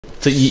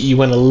So you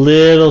went a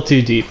little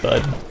too deep,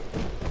 bud.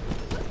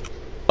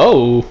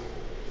 Oh,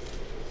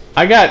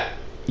 I got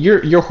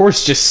your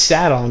horse just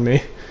sat on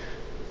me.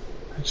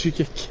 How'd you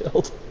get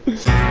killed?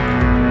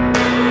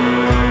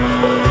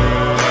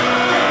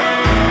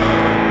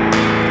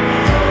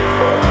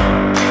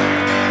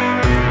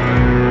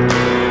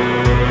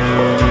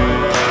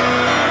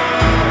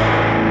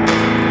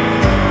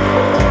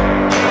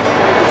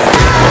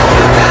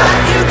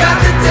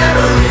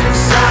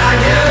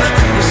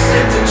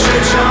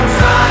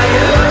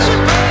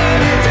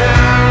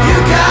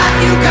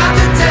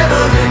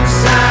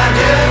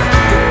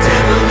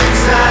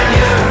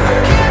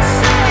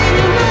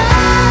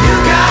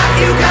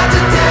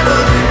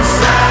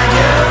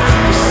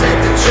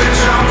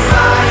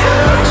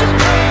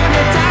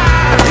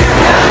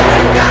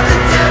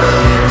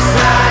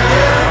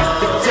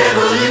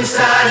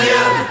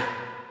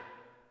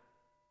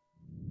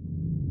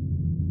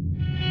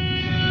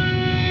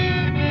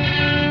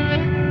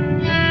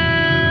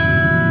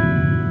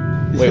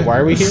 Wait, why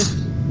are we here?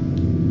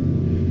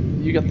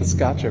 You got the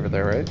scotch over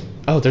there, right?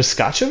 Oh, there's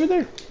scotch over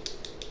there?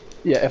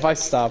 Yeah, if I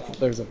stop,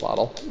 there's a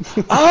bottle.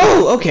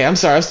 Oh, okay, I'm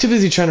sorry. I was too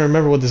busy trying to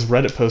remember what this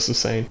Reddit post was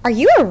saying. Are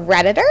you a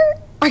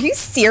Redditor? Are you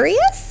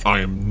serious?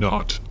 I am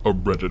not a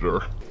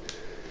Redditor.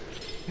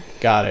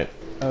 Got it.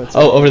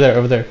 Oh, over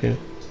there. Yeah.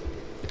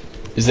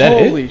 Is that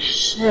it? Holy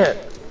shit.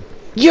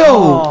 Yo!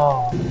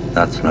 Oh.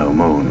 That's no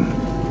moon.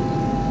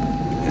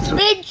 It's a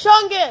Big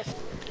Chungus!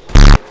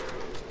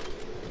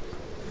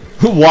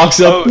 Who walks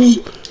up?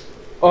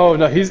 Oh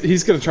no,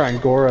 he's gonna try and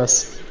gore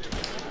us.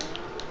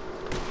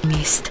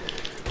 Missed.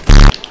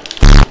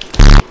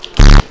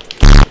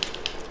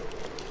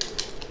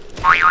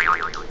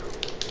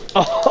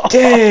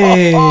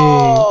 Dang!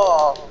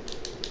 Oh.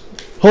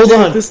 Hold Dude,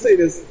 on. this thing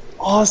is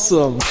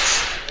awesome.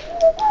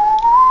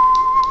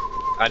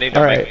 I need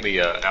to make me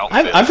an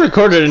outfit. I've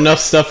recorded enough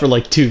stuff for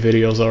like 2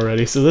 videos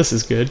already, so this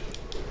is good.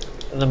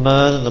 In the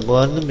mud, and the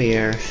blood, and the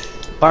beer.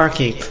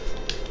 Barkeep.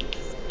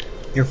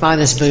 Your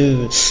finest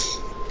booze.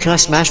 Can I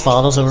smash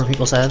bottles over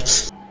people's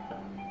heads?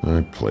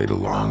 I played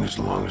along as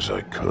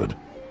I could.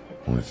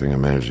 Only thing I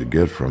managed to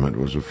get from it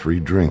was a free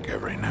drink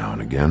every now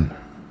and again.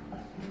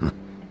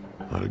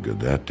 Lot of good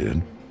that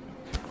did.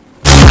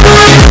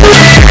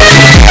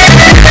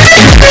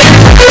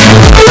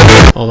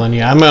 Hold on,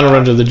 yeah, I'm gonna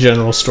run to the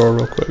general store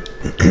real quick.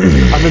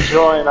 I'm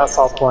enjoying us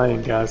all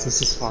playing, guys.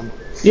 This is fun.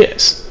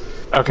 Yes.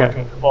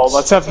 Okay, well,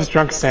 let's have this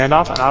drunk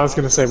standoff, and I was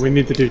gonna say we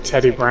need to do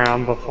Teddy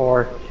Brown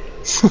before.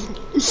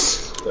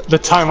 The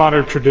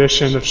time-honored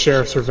tradition of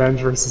Sheriff's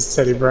Revenge versus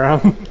Teddy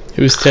Brown.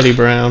 Who's Teddy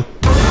Brown?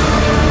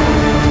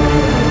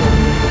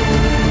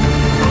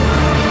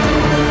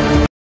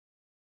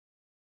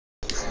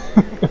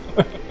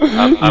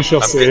 I'm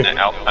see.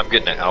 I'm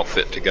getting an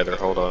outfit together.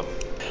 Hold on.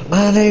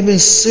 My name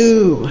is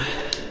Sue.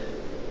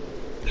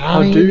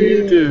 How do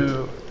you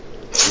do?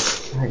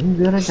 Are you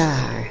gonna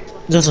die?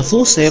 Does a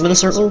full stamina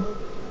circle?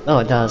 Oh,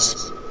 it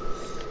does.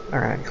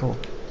 Alright, cool.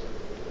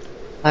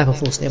 I have a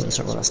full stamina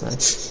circle, that's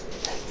nice.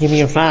 Give me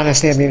your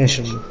finest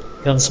ammunition,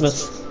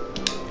 gunsmith.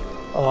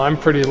 Oh, I'm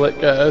pretty lit,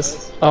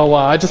 guys. Oh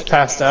wow, I just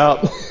passed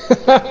out.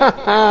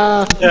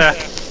 Yeah.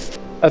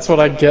 That's what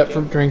I get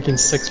from drinking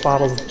 6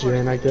 bottles of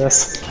gin, I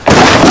guess.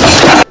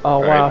 Oh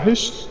wow,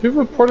 who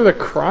reported a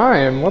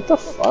crime? What the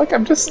fuck?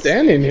 I'm just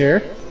standing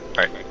here.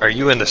 Alright, are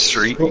you in the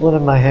street? Put one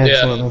in my head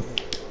for me.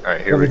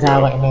 Alright, here we Let me die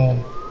go. like a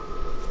man.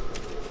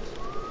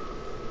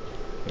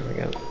 Here we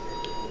go.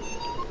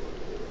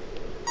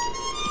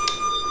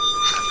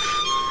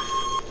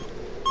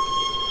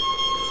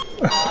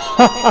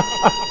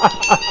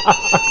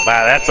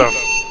 Wow, that's a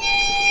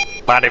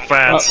mighty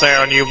fine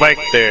sound you make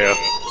there.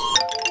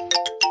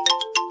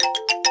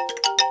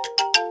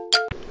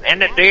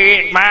 And it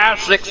did my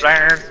 6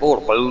 iron for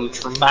the boots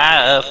from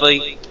my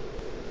feet.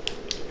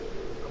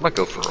 I'm gonna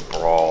go for a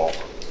brawl.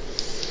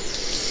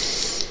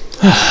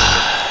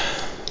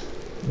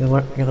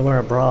 You're gonna wear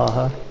a bra,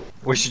 huh?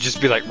 We should just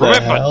be like,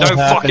 remember, no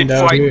fucking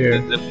down fight! here?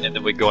 And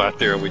then we go out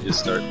there and we just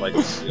start like,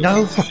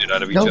 No, beating the shit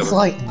out of each no other.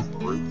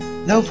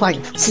 fighting. No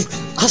fighting.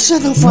 I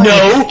said no fighting.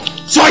 No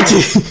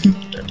fighting.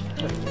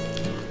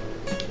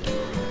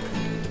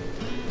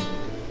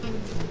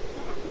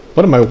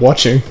 What am I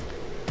watching?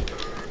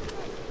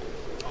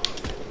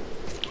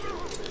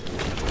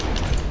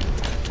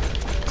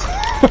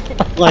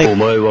 Like, お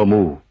前は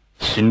も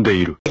う死んで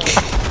いる。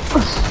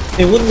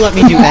 it wouldn't let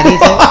me do anything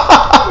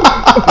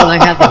when I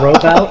had the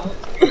rope out.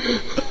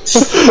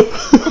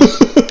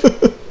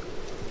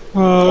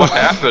 What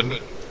happened?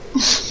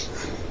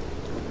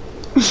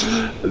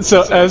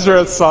 So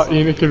Ezra saw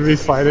Enoch and me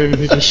fighting,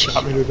 and he just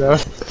shot me to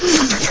death.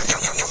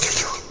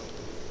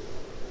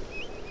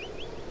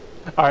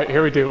 Alright,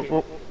 here we do.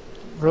 We're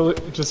really,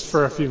 just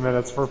for a few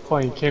minutes, we're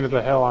playing King of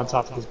the Hill on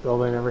top of this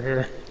building over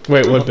here.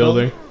 Wait, what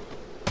building?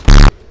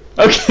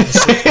 Okay.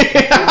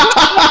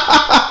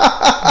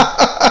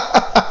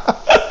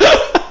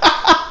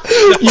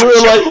 You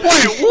were like,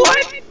 wait, what?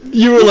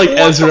 You were like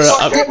Ezra.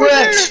 Get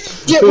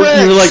wrecked! Get You were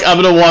wrecked! like,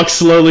 I'm gonna walk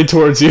slowly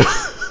towards you.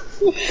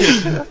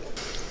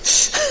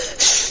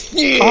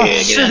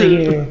 Yeah, get out of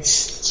here.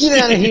 Get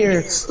out of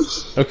here!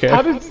 Okay.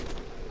 How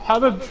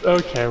did,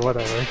 okay,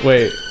 whatever.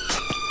 Wait.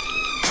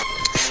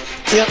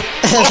 Yep,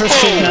 Ezra's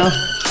king now.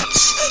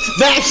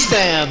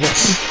 Backstab!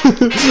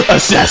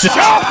 Assassin! I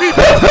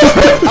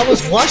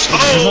was watching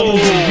because I was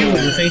going to do in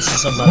the face of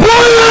somebody.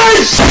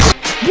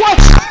 What?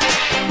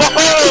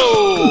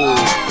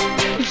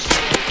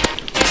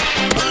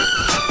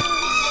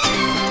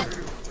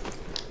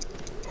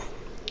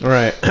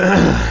 Alright.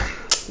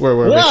 Where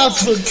were we?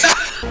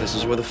 This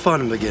is where the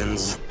fun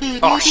begins.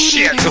 Oh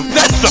shit!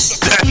 That's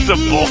the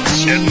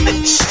bullshit.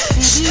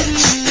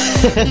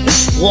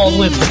 Long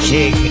live the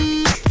king.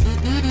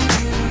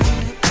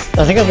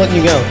 I think I'm letting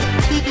you go.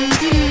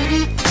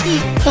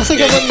 I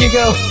think I'm letting you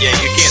go. Yeah,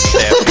 you can't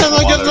stab people I'm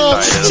not while gonna they're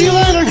go. tied See you up.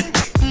 later.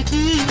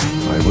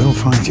 I will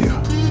find you.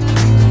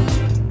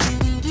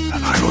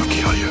 And I will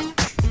kill you.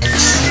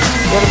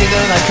 What have we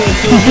done? I couldn't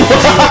kill you.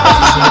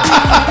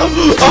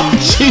 Oh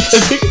jeez, I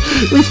think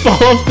we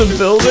fall off the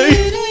building.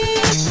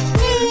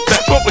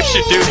 That's what we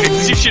should do,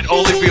 because you should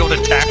only be able to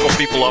tackle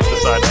people off the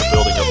side of the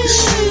building up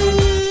here.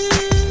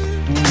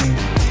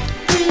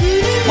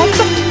 What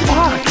the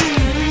fuck?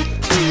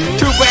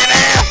 Too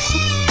badass!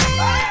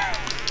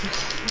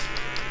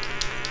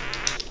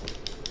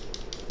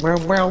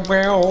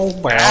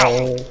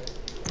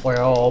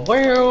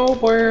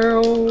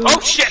 Oh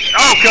shit!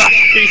 Oh god!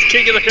 He's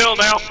king of the hill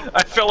now!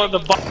 I fell in the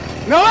butt.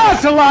 No,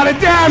 that's a lot of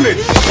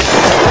damage!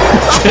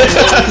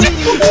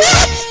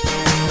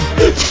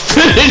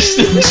 Finish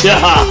the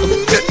job!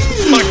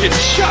 Fucking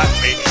shot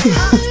me!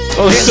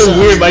 Oh, it's so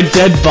weird, my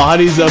dead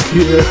body's up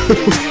here.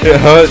 It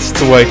hurts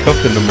to wake up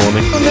in the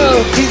morning. Oh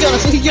no, he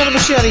got a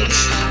machete.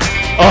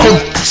 Oh,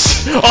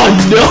 oh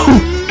no!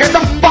 Get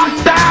the fuck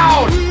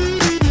down!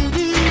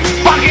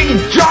 Fucking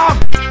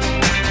jump!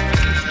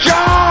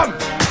 Jump!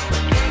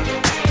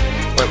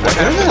 Wait, what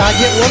When did I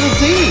get one of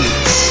these?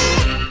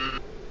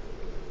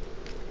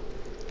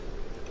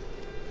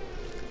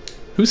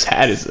 Whose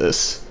hat is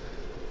this?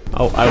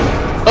 Oh,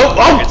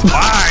 it's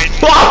mine!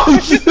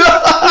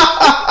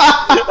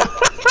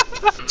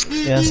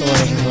 Yeah, that's the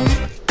one.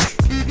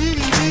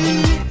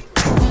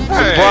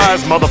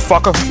 Surprise,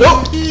 motherfucker!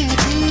 Nope.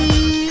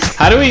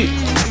 How do we...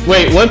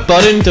 Wait, what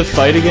button to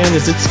fight again?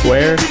 Is it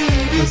square?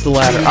 What's the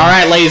ladder?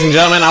 Alright, ladies and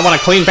gentlemen, I want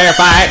a clean, fair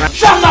fight.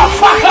 Shut the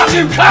fuck up,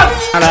 you cunt!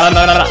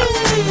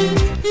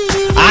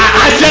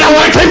 I said I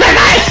want a clean, fair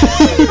fight!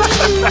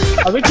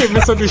 I think you're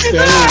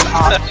misunderstanding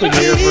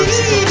Octaneer versus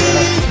a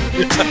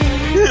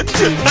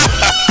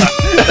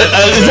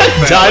Is that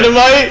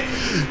dynamite?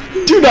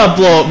 Do not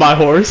blow up my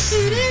horse.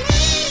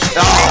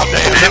 Oh,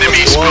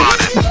 enemy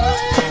spotted!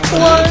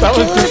 That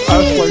was just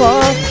us like,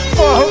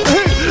 oh,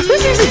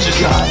 this is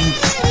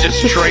Just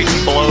straight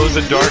blows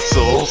in Dark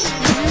Souls.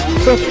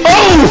 Oh!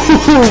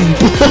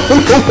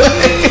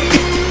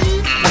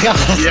 Yeah.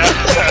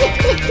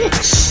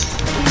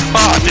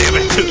 Oh, damn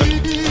it.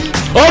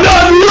 Oh no,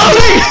 I'm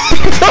reloading!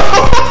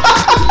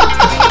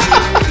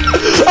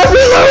 I'm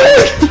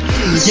reloading!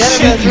 Get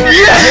him, Ezra.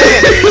 Yes!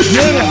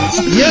 Get him.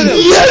 Get him.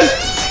 Yes!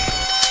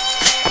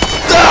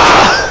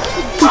 Ah!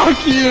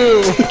 fuck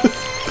you!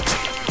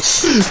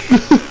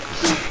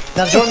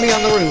 Now join me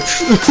on the roof.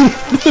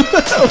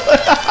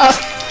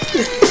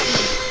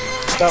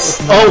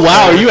 Oh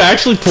wow, are you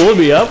actually pulling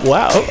me up?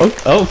 Wow,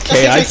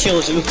 okay, I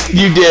killed you.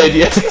 You did,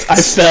 yes. I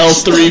fell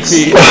 3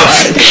 feet.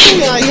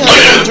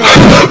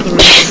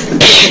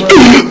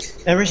 Yeah,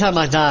 every time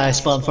I die, I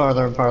spawn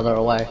farther and farther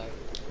away.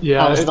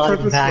 Yeah, I was it not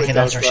even back and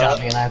purposely Ezra does shot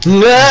me and I...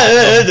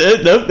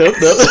 Nope.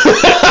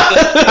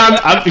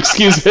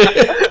 Excuse me.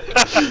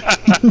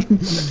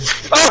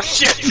 Oh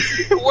shit!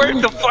 Where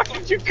the fuck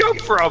did you come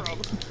from?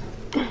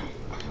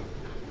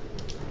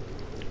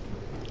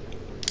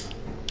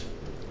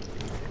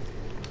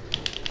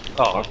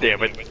 Oh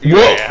damn it! You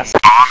ass.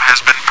 Bomb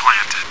has been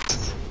planted.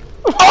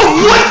 Oh,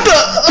 what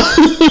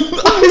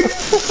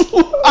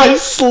the? I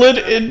slid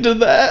into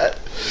that.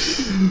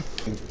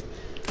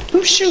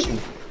 Who's shooting?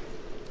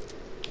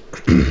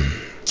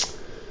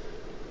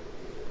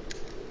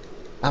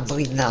 I'm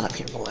bleeding out up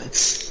here,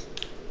 boys.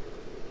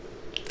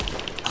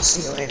 I'll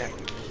see you later.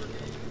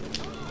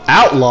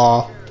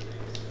 Outlaw.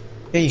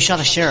 Yeah, you shot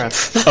a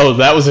sheriff. Oh,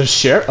 that was a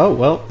sheriff? Oh,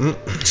 well.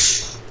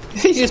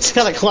 He just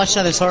got a clutch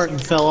at his heart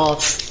and fell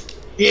off.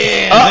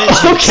 Yeah,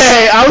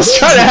 okay, I was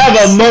trying to have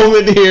a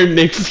moment here,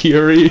 Nick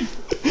Fury.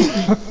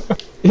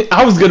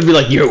 I was gonna be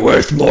like, you're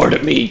worth more to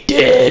me,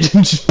 dead.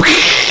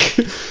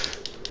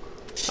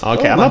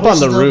 Okay, I'm up on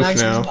the roof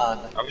now.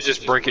 I was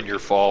just breaking your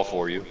fall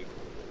for you.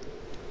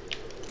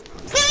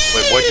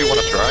 Wait, what'd you want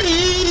to try?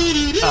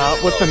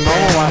 With the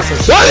normal lasso.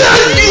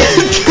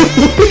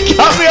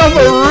 Got me on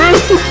the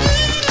roof!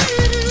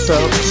 So,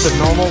 the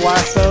normal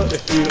lasso,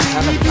 if you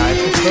have a knife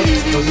or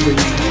something, those are the you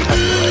can cut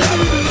your way out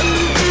of it.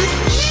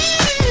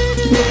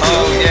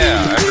 Oh yeah,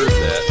 I heard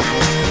that.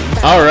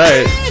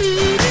 Alright.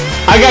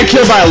 I got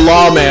killed by a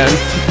lawman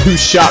who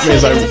shot me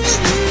as I was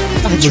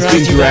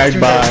being dragged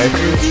by.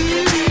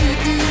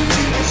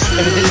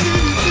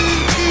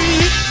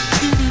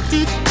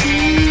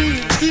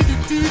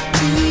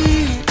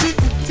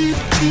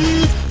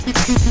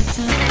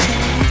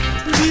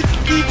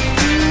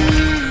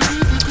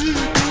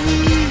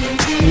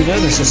 You know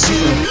there's a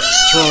super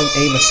strong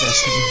aim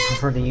assist if you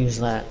prefer to use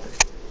that.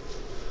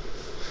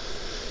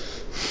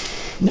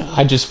 No,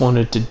 I just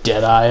wanted to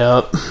Deadeye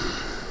up.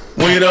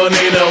 We don't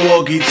need no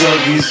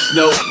walkie-talkies,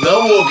 no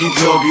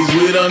walkie-talkies.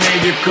 We don't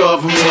need your call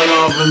from 1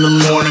 off in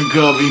the morning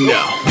coffee, no.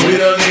 We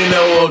don't need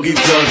no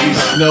walkie-talkies,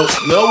 no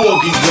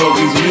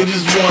walkie-talkies. We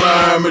just want a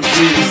hermit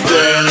tree to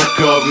stay and a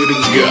coffee to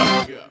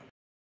go.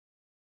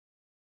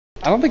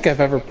 I don't think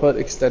I've ever put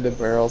extended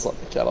barrels on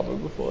the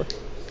Cattleman before.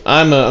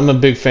 I'm a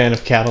big fan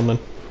of Cattleman.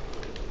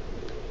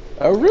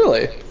 Oh,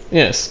 really?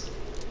 Yes.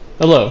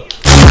 Hello.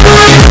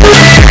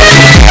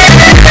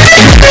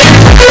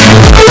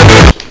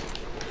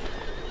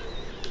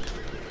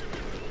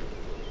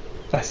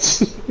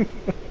 That's